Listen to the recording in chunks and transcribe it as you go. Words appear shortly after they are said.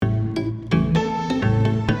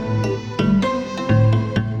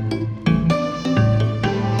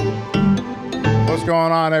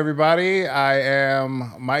going on, everybody? I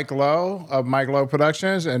am Mike Lowe of Mike Lowe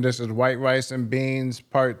Productions, and this is White Rice and Beans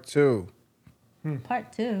Part 2.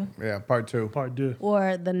 Part 2. Yeah, Part 2. Part 2.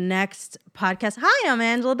 Or the next podcast. Hi, I'm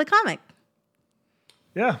Angela the Comic.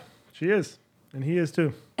 Yeah, she is. And he is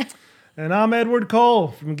too. And I'm Edward Cole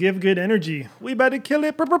from Give Good Energy. We about to kill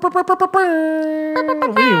it. We need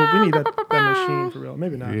that machine for real.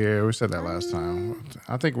 Maybe not. Yeah, we said that last time.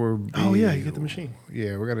 I think we're... Oh, yeah, you get the machine.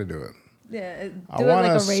 Yeah, we're going to do it. Yeah, do I it want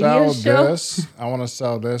like to a radio sell show. this. I want to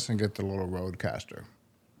sell this and get the little Roadcaster.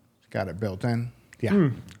 Got it built in.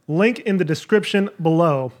 Yeah. Link in the description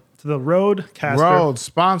below to the Roadcaster. Road,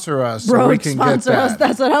 sponsor us so we Road can sponsor get us. that.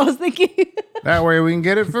 That's what I was thinking. That way we can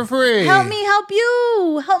get it for free. Help me help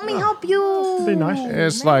you. Help me help you. Be nice.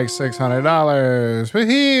 It's like $600 with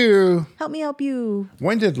you. Help me help you.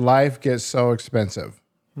 When did life get so expensive?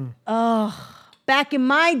 Back in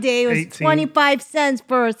my day, it was 18. 25 cents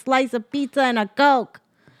for a slice of pizza and a Coke.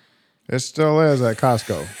 It still is at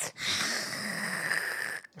Costco.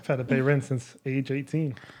 I've had to pay rent since age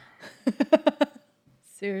 18.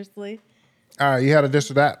 Seriously? All right, you had a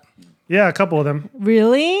dish or that? Yeah, a couple of them.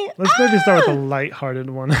 Really? Let's maybe start with the lighthearted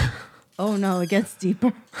one. Oh, no, it gets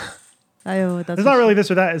deeper. That's It's not really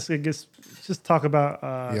this or that. It's just talk about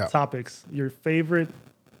Yeah. topics. Your favorite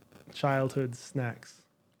childhood snacks.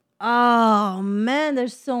 Oh, man,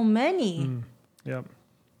 there's so many. Yep.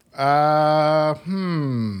 What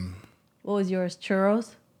What was yours?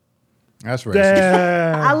 Churros? That's racist.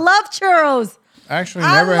 Damn. I love churros. Actually,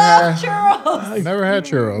 I never love had churros. never had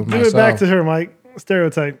churros Give it back myself. to her, Mike.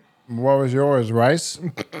 Stereotype. What was yours? Rice?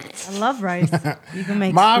 I love rice. You can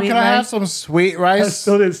make Mom, sweet can I have rice. some sweet I rice?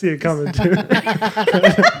 still didn't see it coming, too.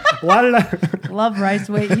 Why did I? Love rice.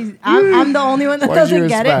 Wait, I'm the only one that What did you doesn't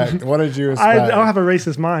get it. expect? What did you I expect? don't have a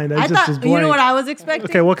racist mind. I I just thought, was you blank. know what I was expecting?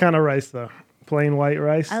 Okay, what kind of rice, though? Plain white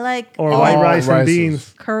rice? I like Or white All rice and rices.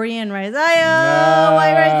 beans? Korean rice.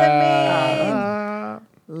 White rice and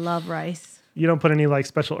beans. Love rice. You don't put any, like,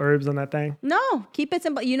 special herbs on that thing? No, keep it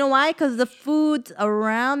simple. You know why? Because the foods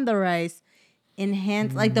around the rice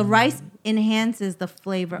enhance, like the rice enhances the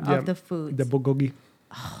flavor Yep. of the foods. The bulgogi.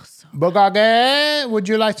 Bulgogi? Would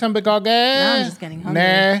you like some bulgogi? Now I'm just getting hungry.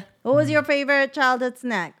 Nah. What was your favorite childhood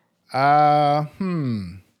snack?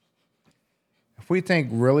 If we think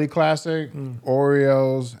really classic,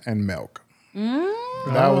 Oreos and milk.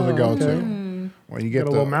 That was a go-to. Mm. When you get Got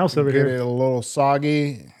a little mouse over get here. it a little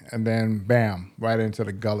soggy, and then bam, right into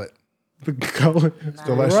the gullet. The gullet.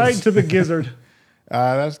 delicious. Right to the gizzard.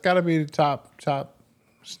 That's got to be the top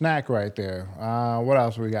snack right there. What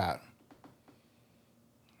else we got?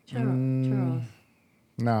 Churros.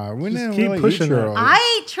 No, we didn't keep really eat pushing that. churros.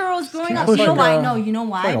 I ate churros growing up. That's You know like why? a- No, you know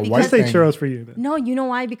why? like a I white Because say thing. churros for you. Then. no, you know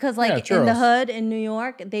why? Because like Yeah, in the churros. hood in New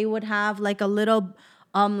York, they would have like a little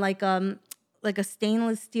like a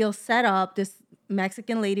stainless steel setup. This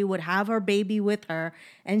Mexican lady would have her baby with her,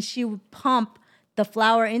 and she would pump the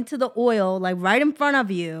flour into the oil like right in front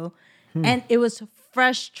of you, and it was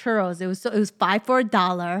fresh churros. It was 5 for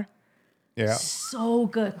 $1. Yeah. So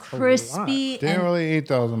good, crispy, Didn't and really eat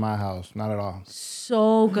those in my house. Not at all.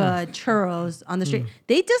 so good. Churros on the street.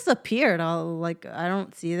 They disappeared. I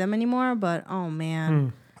don't see them anymore. But oh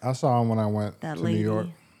man, I saw them when I went that to lady. New York.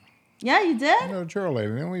 Yeah, you did. The churro lady.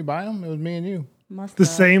 Didn't we buy them? It was me and you. Must The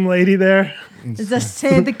have. same lady there. It's the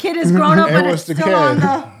same. The kid is grown up, It but was it's the still kid. on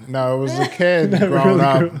the. No, it was the kid growing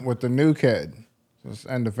up with the new kid.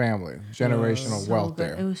 And the family. Generational So wealth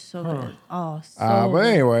good. It there. was so good. Oh, so But good.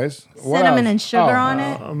 anyways. what Cinnamon else? and sugar Oh, on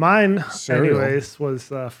it. Mine, Cereal. anyways, was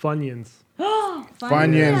Funyuns. Funyuns, I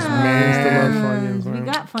used to love man. Funyuns, We man.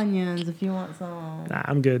 got Funyuns if you want some. Nah,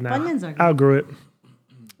 I'm good now. Funyuns are good. Outgrew it.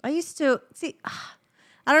 I used to see.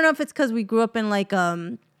 I don't know if it's because we grew up in like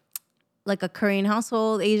a Korean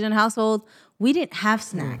household, Asian household. We didn't have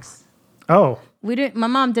snacks. Oh, We didn't. My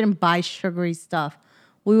mom didn't buy sugary stuff.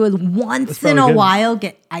 We would once in probably a good. while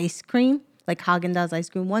get ice cream, like Haagen-Dazs ice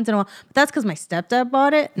cream, once in a while. But that's because my stepdad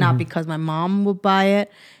bought it, not because my mom would buy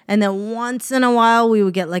it. And then once in a while, we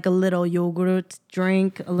would get like a little yogurt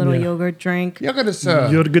drink, Yeah. Yogurt is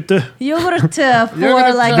yogurt. Yogurt for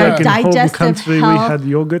Yogurt, like back your In home digestive country, health. we had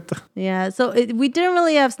yogurt. Yeah, so we didn't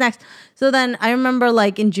really have snacks. So then I remember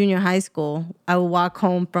like in junior high school, I would walk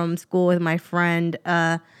home from school with my friend,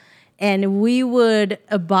 and we would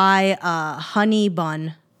buy a honey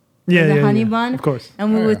bun. Yeah, the yeah, honey yeah. bun. Of course.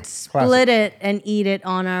 And we Oh, yeah. would split it and eat it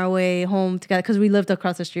on our way home together because we lived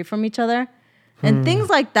across the street from each other. And things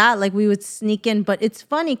like that, like we would sneak in. But it's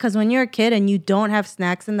funny because when you're a kid and you don't have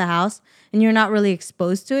snacks in the house and you're not really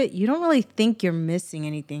exposed to it, you don't really think you're missing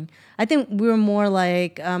anything. I think we were more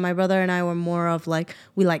like, my brother and I were more of like,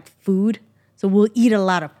 we like food. So we'll eat a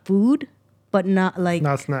lot of food. but not like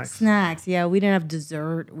Not snacks. Snacks, yeah. We didn't have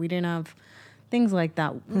dessert. We didn't have things like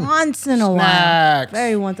that. Once in a while, Snacks.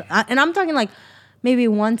 very once, and I'm talking like maybe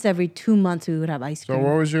once every 2 months we would have ice So cream.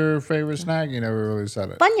 what was your favorite snack? You never really said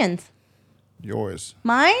it. Funyuns. Yours.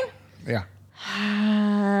 Mine? Yeah.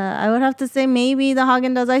 I would have to say maybe the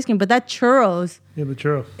Haagen-Dazs ice cream, but that churros Yeah, the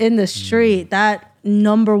churro. in the street, that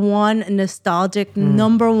number one nostalgic,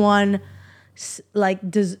 number one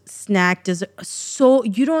snack dessert. So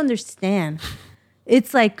you don't understand.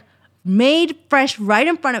 It's like made fresh right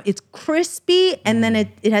in front of. It's crispy and then it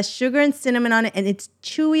has sugar and cinnamon on it and it's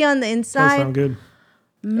chewy on the Does inside. sound good.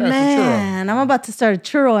 Man, I'm about to start a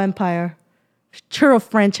churro empire. Churro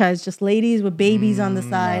franchise, just ladies with babies on the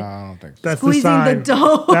side. I don't think so. That's Squeezing the the sign.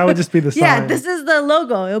 dough. That would just be the sign. Yeah, this is the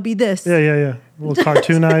logo. It'll be this. Yeah. A little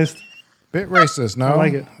cartoonized. Bit racist, no? I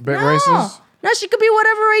like it. Bit No. racist? No, she could be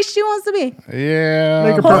whatever race she wants to be. Yeah.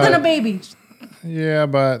 Make her Holding proud. a baby. Yeah,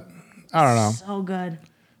 but I don't know. So good.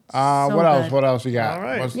 What so else? good. What else you got? All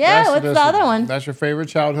right. Yeah, what's the other one? That's your favorite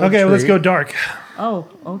childhood Okay, let's treat. go dark. Oh,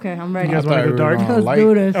 okay. I'm ready. You guys I wanna thought go we were dark? going Let's light.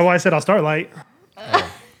 do this. Oh, I said I'll start light.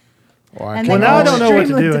 Well, I And can then Well, now I go don't know what to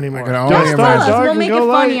extreme do with anymore. I can Do only I imagine. start Tell us. dark We'll and make it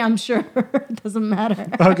go funny, light? I'm sure. It doesn't matter.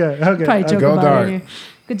 Okay. Probably joke Go about dark. it.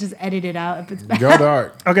 Could just edit it out if it's bad. Go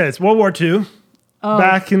dark. Okay, it's World War II.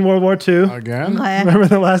 Back in World War II. Again? Okay. Remember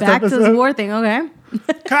the last Back to episode? the war thing. Okay.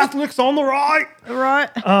 Catholics on the right.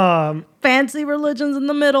 Right. Fancy religions in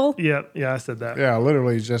the middle. Yeah, I said that. Yeah, I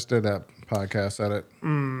literally just did that podcast edit.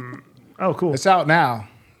 Oh, cool. It's out now.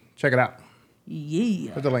 Check it out.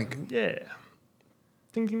 Yeah. Put the link. Yeah.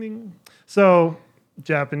 Ding, ding, ding. So,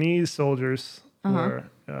 Japanese soldiers were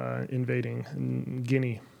invading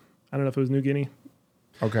Guinea. I don't know if it was New Guinea.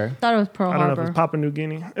 Okay. Thought it was Pearl I don't know if it was Harbor. Papua New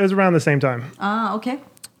Guinea. It was around the same time. Ah, okay.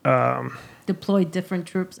 Deployed different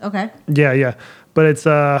troops. Okay. Yeah. But it's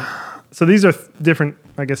so these are different,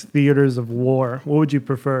 I guess, theaters of war. What would you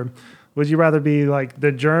prefer? Would you rather be like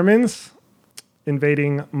the Germans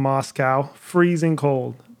invading Moscow, freezing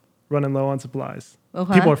cold, running low on supplies?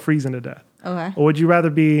 Okay. People are freezing to death. Okay. Or would you rather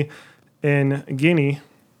be in Guinea,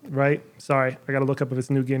 right? Sorry, I got to look up if it's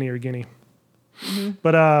New Guinea or Guinea.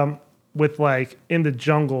 But with like in the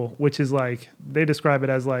jungle, which is like, they describe it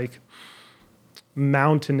as like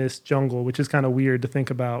mountainous jungle, which is kind of weird to think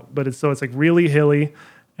about. But it's like really hilly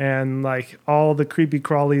and like all the creepy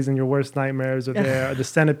crawlies and your worst nightmares are there. The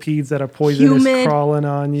centipedes that are poisonous Humid. crawling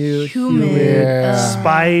on you. Humid. Yeah.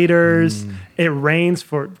 Spiders. It rains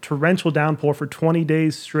for torrential downpour for 20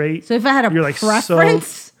 days straight. So if I had a You're, like,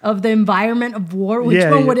 preference of the environment of war, which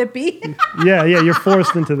Yeah, one yeah. would it be? Yeah, you're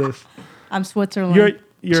forced into this. I'm Switzerland. You're a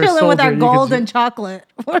chilling with soldier. our You could gold ju- and chocolate.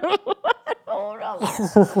 What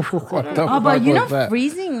the Oh, but fuck you know, was that?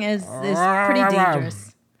 freezing is pretty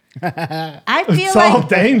dangerous. I feel It's all like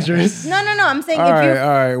dangerous. no. I'm saying All if right, you're all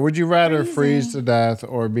right. Would you rather freezing. freeze to death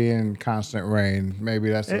or be in constant rain? Maybe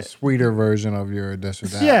that's a sweeter version of your this or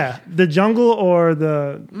that. Yeah, the jungle or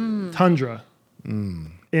the tundra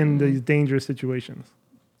in these dangerous situations.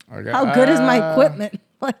 Okay. how good is my equipment?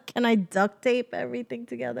 Like, can I duct tape everything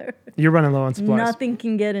together? You're running low on supplies. Nothing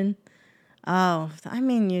can get in. Oh, I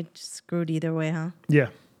mean, you're just screwed either way, huh? Yeah.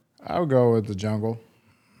 I would go with the jungle.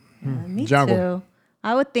 Me Jungle. too.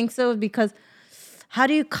 I would think so because how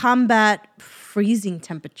do you combat freezing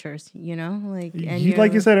temperatures? You know, like and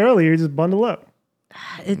Like you said earlier, you just bundle up.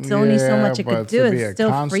 it's only so much it but could do. to be It a still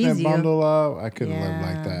constant freeze you. bundle up, I couldn't live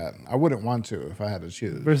like Yeah. that. I wouldn't want to if I had to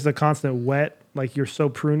choose. Versus the constant wet, like you're so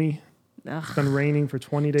pruny. It's been raining for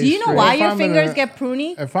 20 days Do you know straight. why If your I'm in fingers a- get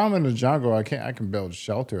pruny? If I'm in the jungle, I can build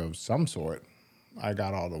shelter of some sort. I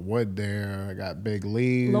got all the wood there. I got big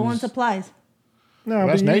leaves. Low on supplies. No,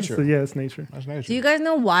 That's but you- nature. Yeah, it's nature. That's nature. Do you guys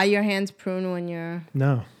know why your hands prune when you're?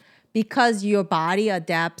 No. Because your body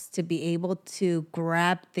adapts to be able to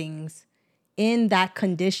grab things in that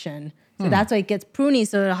condition. So that's why it gets pruny.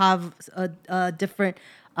 So it'll have a different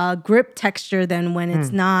grip texture than when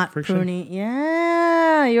it's not Friction. pruny.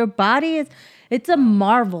 Yeah, your body is. It's a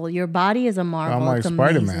marvel. Your body is a marvel. I'm like It's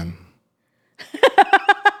Spider amazing. Man.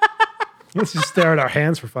 Let's just stare at our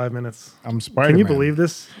hands for 5 minutes. I'm Spider Man. Can you believe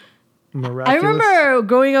this? I Miraculous. remember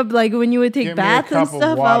growing up, like when you would take Give me a baths and cup of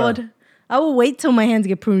stuff. water. I would wait till my hands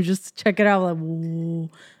get pruned just to check it out. Like, whoa.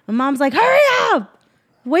 My mom's like, "Hurry up,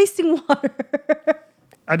 wasting water."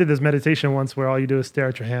 I did this meditation once where all you do is stare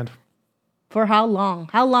at your hand. For how long?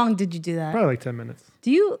 How long did you do that? Probably like 10 minutes.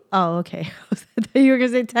 Do you? Oh, okay. I thought you were gonna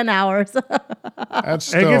say 10 hours. That's It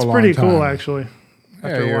still gets a long pretty time. cool, actually. Yeah,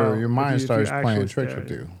 after a while, your if mind you starts actually playing tricks stare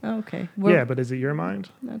with at you. Okay. Yeah, but is it your mind?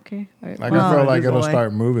 Okay. All right. Like Well, I feel like either it'll way.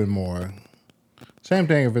 start moving more. Same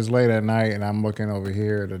thing if it's late at night and I'm looking over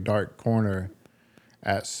here at a dark corner,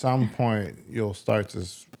 at some point you'll start to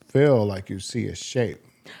feel like you see a shape.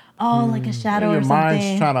 Oh, like a shadow Your or mind's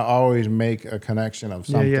something. trying to always make a connection of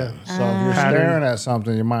something. yeah. So if you're Pattern. staring at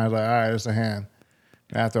something, your mind's like, all right, it's a hen.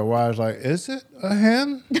 And after a while, it's like, is it a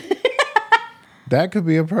hen? That could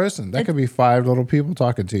be a person. That could be 5 little people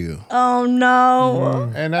talking to you. Oh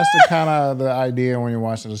no. And that's the kind of the idea when you're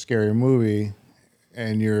watching a scary movie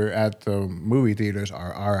and you're at the movie theaters,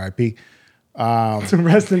 or RIP.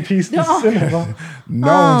 Rest in peace to cinema. No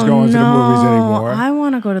one's going to the movies anymore. I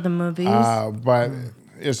want to go to the movies. But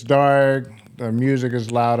it's dark. The music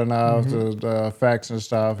is loud enough. The effects and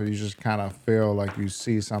stuff. And you just kind of feel like you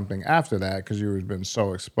see something after that because you've been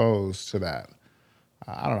so exposed to that.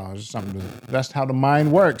 I don't know. It's just something. That's how the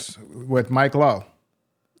mind works with Mike Lowe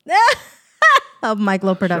Of Mike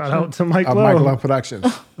Lowe Shout Production. out to Mike of Lowe. Mike Lowe Productions.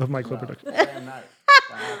 Of Mike Lowe Production.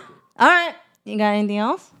 All right. You got anything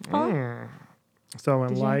else, Paul? So I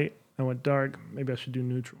went light, I went dark. Maybe I should do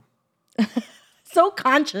neutral. So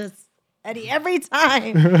conscious, Eddie. Every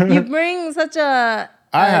time you bring such I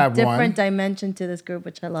a have different one. dimension to this group,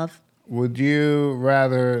 which I love. Would you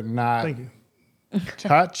rather not Thank you.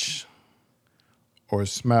 touch or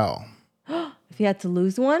smell? If you had to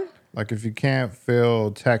lose one, Like if you can't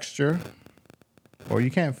feel texture, or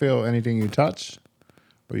you can't feel anything you touch,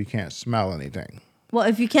 or you can't smell anything. well,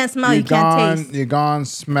 if you can't smell, you can't taste. You're gone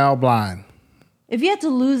smell blind If you had to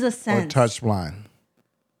lose a or sense, touch blind.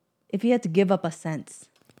 if you had to give up a sense,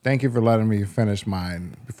 Thank you for letting me finish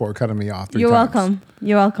mine before cutting me off 3 you're times. welcome.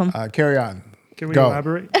 You're welcome. Carry on. Can we Go.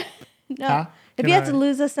 elaborate? No. Huh? If Can you had to I-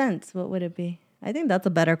 lose a sense, what would it be? I think that's a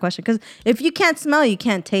better question because if you can't smell, you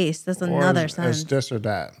can't taste. That's Or another it's sense. this or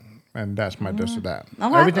that. And that's my this or that.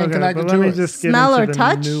 Okay. Everything Okay, connected but to let me it. just get Smell into or the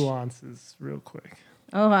touch? nuances real quick.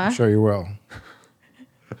 Okay. I'm sure you will.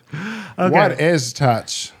 Okay. What is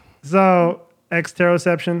touch? So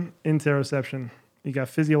exteroception, interoception. You got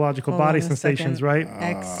physiological Hold body on a sensations, second. right?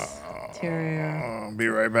 Exterior. I'll be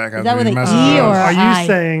right back. Is that with you an mess E it up. or Are I? you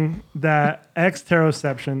saying that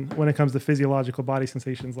exteroception, when it comes to physiological body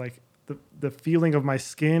sensations, like the feeling of my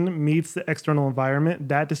skin meets the external environment,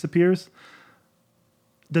 that disappears?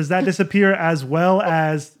 Does that disappear as well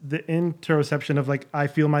as the interoception of like I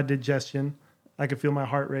feel my digestion, I can feel my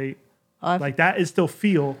heart rate, like that is still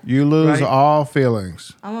feel. You lose Right. all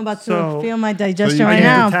feelings. I'm about to So- feel my So digestion you right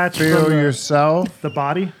can't now. detach feel from yourself. the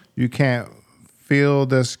body. You can't feel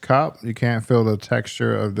this cup. You can't feel the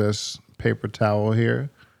texture of this paper towel here.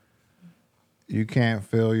 You can't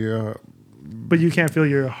feel your. But you can't feel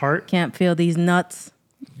your heart, Can't feel these nuts.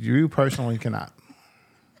 You personally cannot.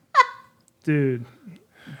 dude.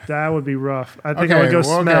 That would be rough. I think I would go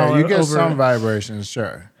smell. You get over some it. vibrations,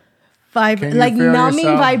 sure. Like Can you feel numbing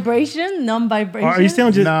yourself? vibration, numb vibration. Are you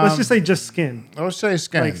saying just? No. Let's just say just skin. Let's say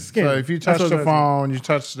skin. Like skin. So if you That's touch what the I was phone, you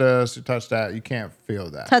touch this, you touch that, you can't feel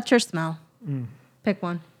that. touch or smell? Pick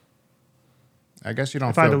one. I guess you don't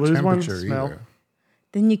If I had feel to lose one, temperature smell. either.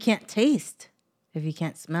 Then you can't taste if you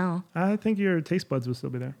can't smell. I think your taste buds will still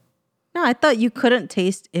be there. No, I thought you couldn't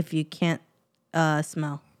taste if you can't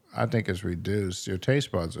smell. I think it's reduced. Your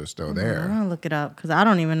taste buds are still I'm there. gonna look it up because I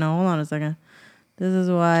don't even know. Hold on a second. This is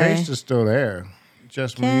why. Taste is still there.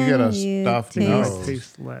 Just when you get a Can you stuffed taste- You nose. might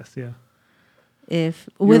taste less. Yeah. If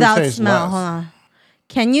would without taste smell, less. hold on.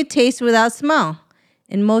 Can you taste without smell?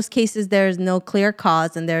 In most cases, there is no clear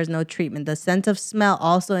cause and there is no treatment. The sense of smell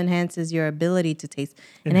also enhances your ability to taste.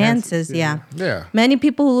 Enhances, yeah. Yeah. Many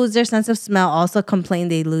people who lose their sense of smell also complain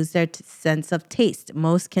they lose their sense of taste.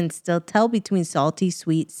 Most can still tell between salty,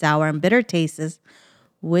 sweet, sour, and bitter tastes,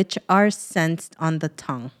 which are sensed on the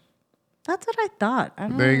tongue. That's what I thought. I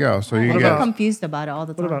don't There you know. go. So you I get get confused about it all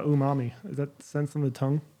the What time. about umami? Is that sense on the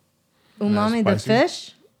tongue? Umami, the spicy?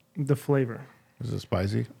 fish? The flavor. is it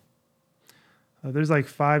spicy? There's like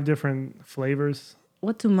 5 different flavors.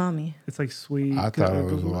 What's umami? It's like sweet. I thought it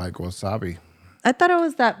was like wasabi. I thought it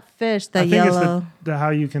was that fish, the I think yellow. it's the how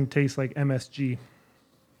you can taste like MSG.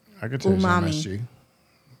 I could taste Umami. MSG.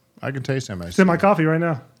 I can taste MSG. It's in my coffee right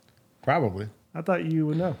now. Probably. I thought you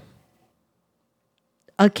would know.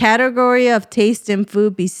 A category of taste in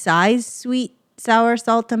food besides sweet, sour,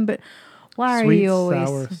 salt, and bitter. Why Sweet, are you always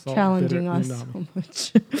sour, salt, challenging bitter, us umami. so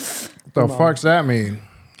much? The fuck's that mean?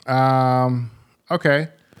 Okay.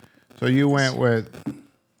 So you went with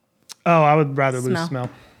Oh, I would rather lose Smell. smell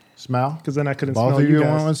smell? because then I couldn't Both smell of you you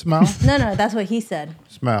went guys. with smell? No, that's what he said.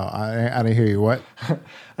 Smell. I didn't hear you. What?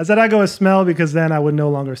 I said I go with smell because then I would no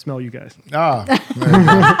longer smell you guys. Oh. there you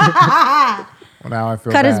go. Well, now I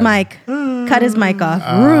feel Cut his bad. mic. Cut his mic off.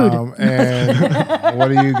 Rude. And what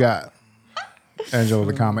do you got? Angela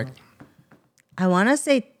the comic. I want to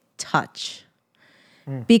say touch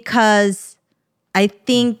because I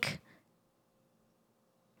think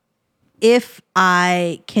if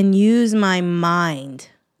I can use my mind,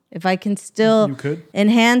 if I can still You could?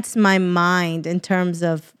 enhance my mind in terms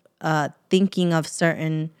of thinking of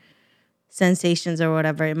certain sensations or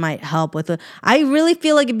whatever, it might help with it. I really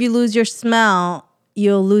feel like if you lose your smell,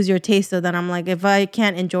 you'll lose your taste. So then I'm like, if I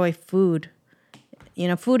can't enjoy food,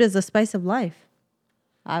 food is the spice of life.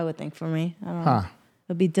 I would think for me. I don't know.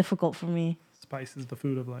 It'd be difficult for me. Spice is the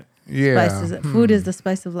food of life. Yeah. Food is the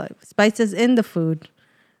spice of life. Spices in the food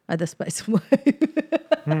are the spice of life.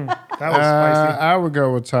 That was spicy. I would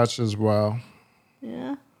go with touch as well.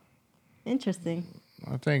 Yeah. Interesting.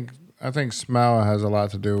 I think smell has a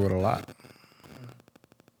lot to do with a lot.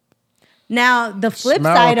 Now, the flip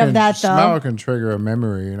Smell side can- of that, though. Smell can trigger a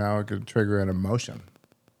memory, it can trigger an emotion.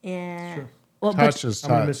 Yeah. Sure. Well, Touch is I'm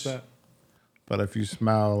gonna miss touch. that. But if you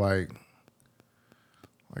smell like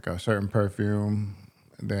a certain perfume,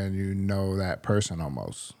 then you know that person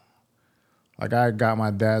almost. Like I got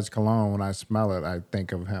my dad's cologne. When I smell it, I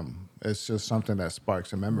think of him. It's just something that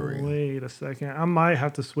sparks a memory. Wait a second. I might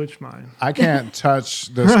have to switch mine. I can't touch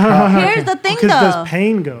this cup. here's the thing, Because though. does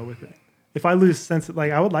pain go with it? If I lose sense,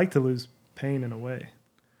 I would like to lose pain in a way.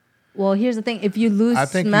 Well, here's the thing. If you lose I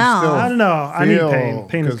think you smell, still I don't know. I need feel- pain.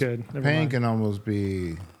 Pain is 'cause good. Never Pain mind. can almost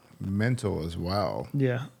be mental as well.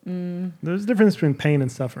 Yeah. There's a difference between pain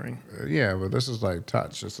and suffering. Yeah, but this is like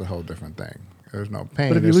touch. It's a whole different thing. There's no pain.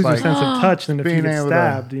 But if you It's lose like, your sense of touch, then if you being get able to-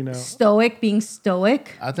 stabbed, stoic, being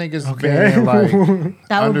stoic, I think it's Okay. being like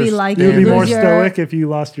that would be like you'd you be lose more your, stoic if you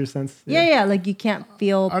lost your sense. Yeah, like you can't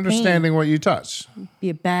feel understanding what you touch. pain. Be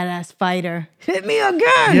a badass fighter. Hit me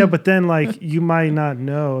again. Yeah, but then you might not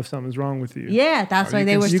know if something's wrong with you. Yeah, that's why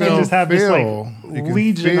they were You saying. can just have this You can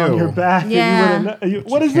legion on your feel, back. Yeah. And you wouldn't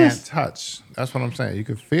know. What you is can't this? touch. That's what I'm saying. You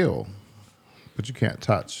can feel, but you can't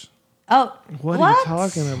touch. Oh, What are you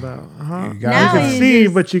talking about? Huh? You Now You gotta can you see,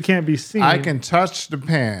 just- but you can't be seen. I can touch the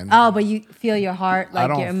pan. Oh, but you feel your heart,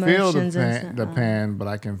 like I your don't feel emotions the pan, but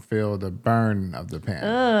I can feel the burn of the pan.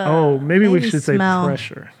 Oh, maybe we maybe should smell. say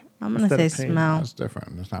pressure. I'm gonna instead say of pain. smell. That's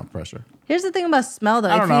different. It's not pressure. Here's the thing about smell, though.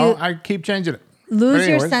 I don't if know. you I keep changing it. lose But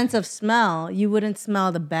your anyways, sense of smell, you wouldn't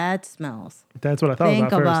smell the bad smells. That's what I thought Think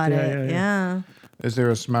about, about first. it. Yeah. Is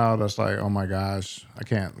there a smell that's like, oh my gosh, I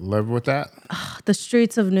can't live with that? The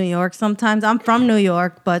streets of New York. Sometimes I'm from New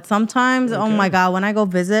York, but sometimes, oh my God, when I go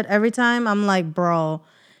visit, every time I'm like, bro,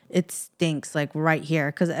 it stinks like right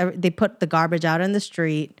here because they put the garbage out in the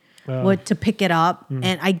street to pick it up,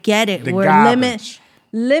 and I get it. The We're garbage.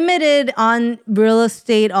 limited on real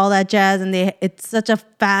estate, all that jazz, and it's such a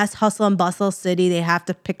fast hustle and bustle city. They have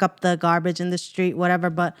to pick up the garbage in the street, whatever.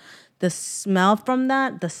 But the smell from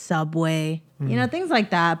that, the subway, things like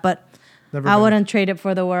that. But Never I been. wouldn't trade it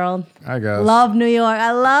for the world. I guess. Love New York.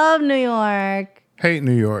 I love New York. Hate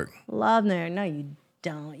New York. Love New York. No, you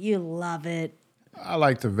don't. You love it. I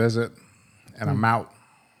like to visit, and I'm out.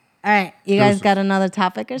 All right, you guys Deuces. got another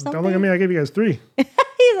topic or something? Don't look at me. I gave you guys 3.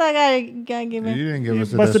 He's like, I gotta give You it. didn't give You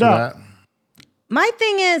us a busted this or out. that. My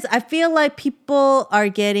thing is, I feel like people are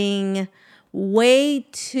getting way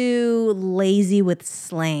too lazy with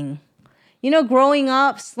slang. Growing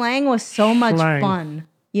up, slang was so much Slang. fun.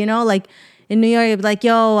 Like in New York, you'd be like,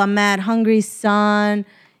 yo, I'm mad hungry, son.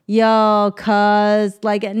 Yo, cuz.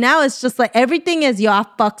 Like now it's just like everything is, yo, I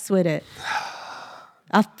fucks with it.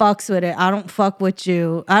 I fucks with it. I don't fuck with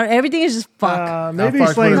you. Everything is just fuck. Maybe fuck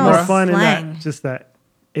with slang is it, more bruh. fun in Slang. that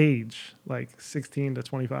age, like 16 to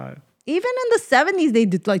 25. Even in the 70s, they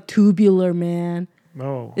did like tubular, man.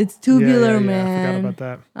 Oh, It's tubular, I man. forgot about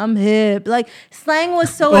that. I'm hip. Like slang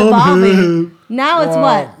was so I'm evolving. hip. Now it's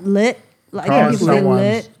Well, what? Lit? Like Calling people say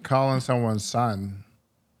lit. someone's son,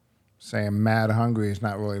 saying mad hungry is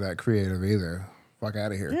not really that creative either. Fuck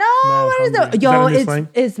out of here. No, Mad what is hungry. it? Is Yo, that a new it's slang?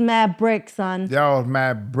 it's mad brick, son. Yo,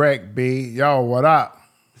 mad break, B. Yo, what up?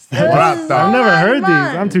 What up, is though? I've never heard these.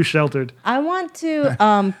 man. I'm too sheltered. I want to.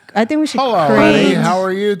 I think we should Hello, create. honey. How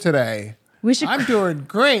are you today? We should. I'm doing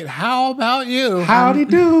great. How about you? Howdy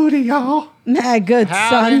doody, y'all. Mad good,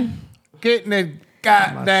 Howdy. son. Get in the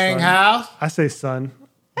goddamn son. house, I say son,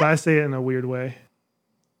 but I say it in a weird way.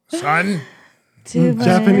 son. Too bad.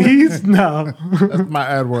 Japanese? No. That's my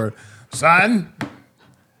Edward. Son.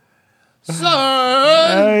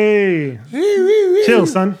 Son. Hey. Chill,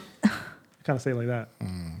 son. I kind of say it like that.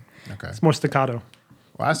 Okay. It's more staccato.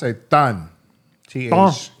 Well, I say thun. Thun.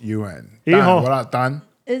 Hijo. Thun. What up, thun?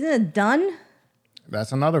 Isn't it done?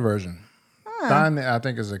 That's another version. Thun, I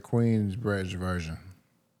think, is a Queensbridge version.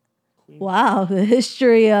 Wow, the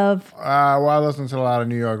history of Well, I listened to a lot of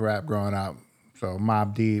New York rap growing up. So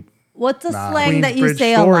Mobb Deep. what's a Nah. slang that you Queensbridge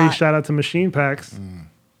say Story. a lot? Shout out to Machine Packs.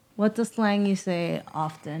 What's a slang you say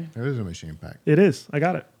often? It is a machine pack. It is. I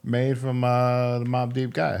got it. Made from the Mobb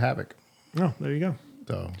Deep guy, Havoc. Oh, there you go.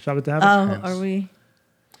 So, Shout out to Habit. Oh, are we?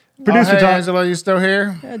 Producer hey, talk. Angela, you still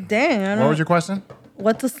here? Oh, dang. I What don't, was your question?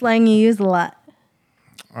 what's a slang you use a lot?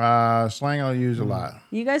 Slang I'll use a lot.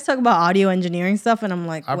 You guys talk about audio engineering stuff, and I'm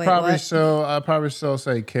like, I wait, probably what? still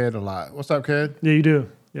say kid a lot. What's up, kid? Yeah, you do.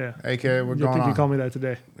 Yeah. Hey, kid, what's I going think on? you called me that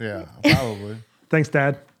today. Yeah, probably. Thanks,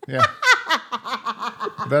 Dad. Yeah.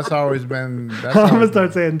 That's always been. I'm gonna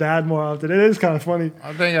start saying Dad more often. It is kind of funny.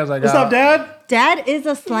 I think as I got. What's up, Dad? Dad is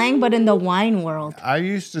a slang, but in the wine world. I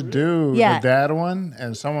used to do Yeah. the dad one,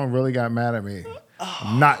 and someone really got mad at me.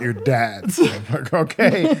 I'm not your dad. I'm like,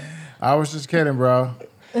 okay, I was just kidding, bro.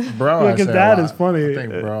 Bro, Yeah, I 'cause say dad a lot. is funny. I think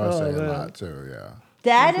bro, I Oh, say a man. lot too. Yeah.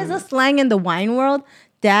 Dad is a slang in the wine world.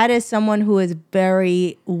 Dad is someone who is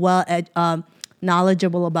very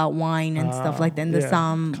knowledgeable about wine and stuff like that in the Yeah,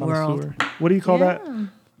 Somm world. connoisseur. What do you call that?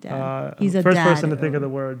 Dad. He's a first dad. person to think of the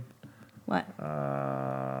word. What?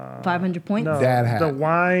 500 points? No, Dad hat. the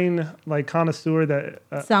wine like connoisseur that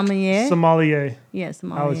Sommelier? sommelier. Yeah,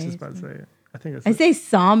 sommelier. I was just about to say it. I think it's I say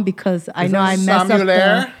Somm because I know I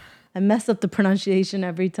Sommelier? mess up the pronunciation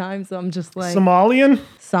every time, so I'm just like Somalian.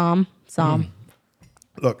 Somm.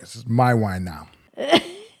 Look, this is my wine now.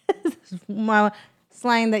 My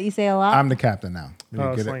slang that you say a lot. I'm the captain now. You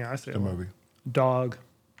Oh, get slang it? I say The a lot. movie. Dog.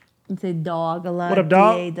 You say dog a lot. What up,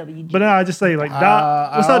 dog? D-A-W-G. But no, I just say like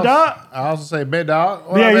dog. What's up, dog? I also say big dog.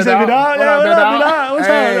 What Yeah, up, you big say big dog? What Yeah, up, what big up, dog? big dog? What's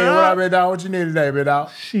up, Hey, big what dog? up, big dog? What you need today, big dog?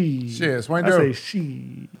 She. Shit, swing I say through.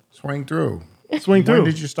 she. Swing through. Swing When through.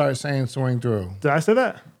 did you start saying swing through? Did I say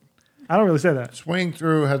that? I don't really say that. Swing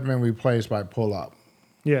through has been replaced by pull up.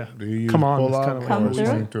 Yeah. Do you use Come on. pull It's up kind of or Come like through?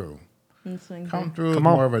 swing through? Swing Come through. through is Come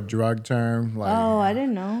on. more of a drug term. Like, Oh, I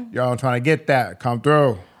didn't know. y'all trying to get that. Come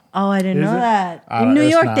through. Oh, I didn't Is know it? that. In New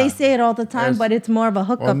it's York, not. they say it all the time, It's- but it's more of a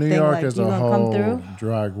hookup Well, New thing. York Like, is you a gonna come whole through?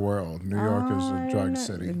 drug world. New York is a drug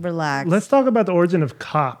city. Relax. Let's talk about the origin of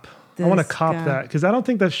cop. I want to This cop guy. that because I don't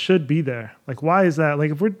think that should be there. Like, why is that?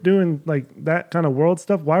 Like, if we're doing like that kind of world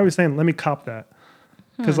stuff, why are we saying, let me cop that?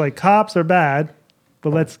 Because like cops are bad,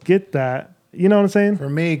 but let's get that. You know what I'm saying? For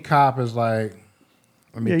me, cop is like,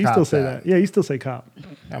 let me Yeah, you cop still say that. Yeah, you still say cop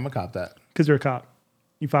I'm going to cop that. because you're a cop.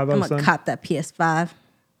 You 5-0 I'm son. gonna cop that PS5.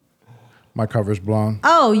 My cover's blown.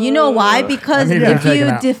 Oh, you know why? Because need to be if taken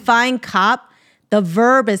you out. define cop, the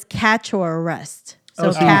verb is catch or arrest.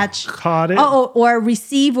 So so you catch. caught it. Or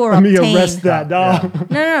receive or Let me obtain. arrest that dog.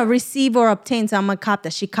 No, receive or obtain. So I'm gonna cop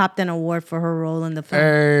that. She copped an award for her role in the film.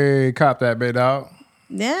 Hey, cop that, big dog.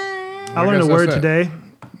 Yeah. I learned a guess word that's it. today.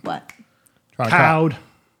 What? Trying to cop. Cowed.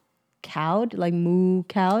 Cowed? Like moo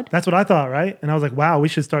cowed? That's what I thought, right? And I was like, wow, we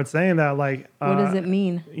should start saying that. Like, What does it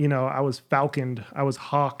mean? You know, I was falconed. I was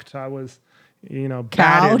hawked. I was, you know, Cowed?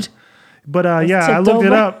 batted. But yeah, I tipped looked it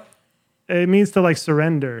over? up. It means to like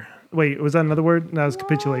surrender. Wait, was that another word? That was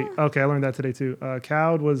capitulate. Okay, I learned that today too.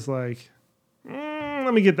 Cowed was like,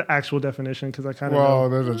 let me get the actual definition because I kind of Well,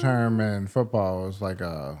 know. there's a term in football. It's like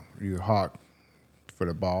you hawk for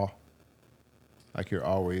the ball. Like you're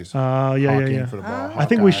always Yeah. hawking for the ball. I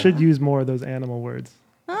think we Hawkeye. should use more of those animal words.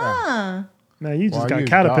 Ah. Man, you just Well, I got use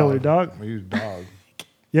caterpillar, dog. We use dog.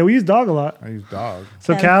 Yeah, we use dog a lot. I use dog.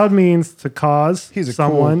 So Yes. cowed means to cause He's a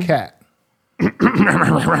someone. cool cat.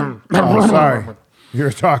 Oh, sorry.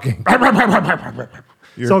 You're talking.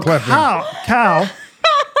 You're So clipping. cow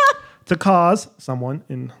to cause someone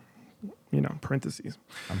in, parentheses,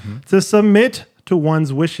 to submit to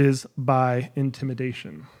one's wishes by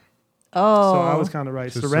intimidation. Oh. So I was kind of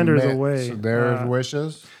right. To Surrender is a submit way. to their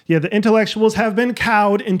wishes. Yeah, the intellectuals have been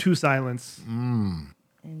cowed into silence.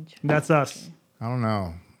 That's us. I don't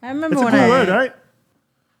know. I remember It's a when cool I word, right?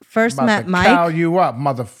 first About met to Mike. cow you up,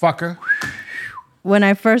 motherfucker. When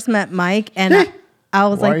I first met Mike, and I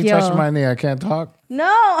was Why like, are you "Yo, touching my knee? I can't talk.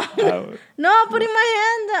 no, no, I'm putting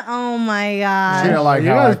my hand down." Oh my She god, didn't like you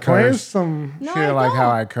how I guys playing curse. some. no, She I didn't like how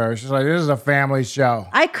don't. I curse. She's like, this is a family show.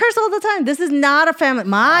 I curse all the time. This is not a family.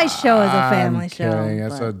 My show is a family I'm show. kidding.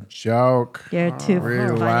 It's but a joke. You're too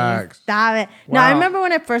Relax. funny. Stop it. No, I Wow. remember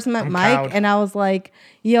when I first met I'm Mike, cowed. and I was like,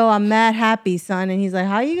 "Yo, I'm mad happy, son," and he's like,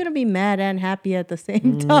 "How are you gonna be mad and happy at the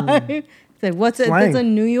same time?" It's like, "What's it? Slang. It's a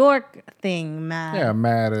New York thing, mad. Yeah,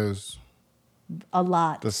 mad is A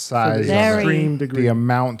lot. the size Very. of it. Extreme degree. The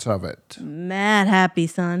amount of it. Mad happy,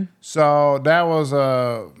 son." So that was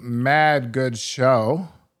a mad good show.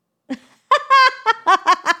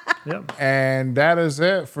 Yep. And that is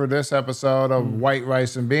it for this episode of White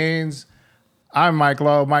Rice and Beans. I'm Mike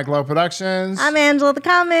Lowe, Mike Lowe Productions. I'm Angela the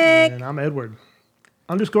comic. And I'm Edward.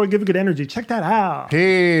 _ give a good energy. Check that out.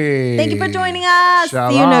 Peace. Thank you for joining us. See you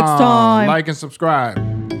Shalom. next time. Like and subscribe.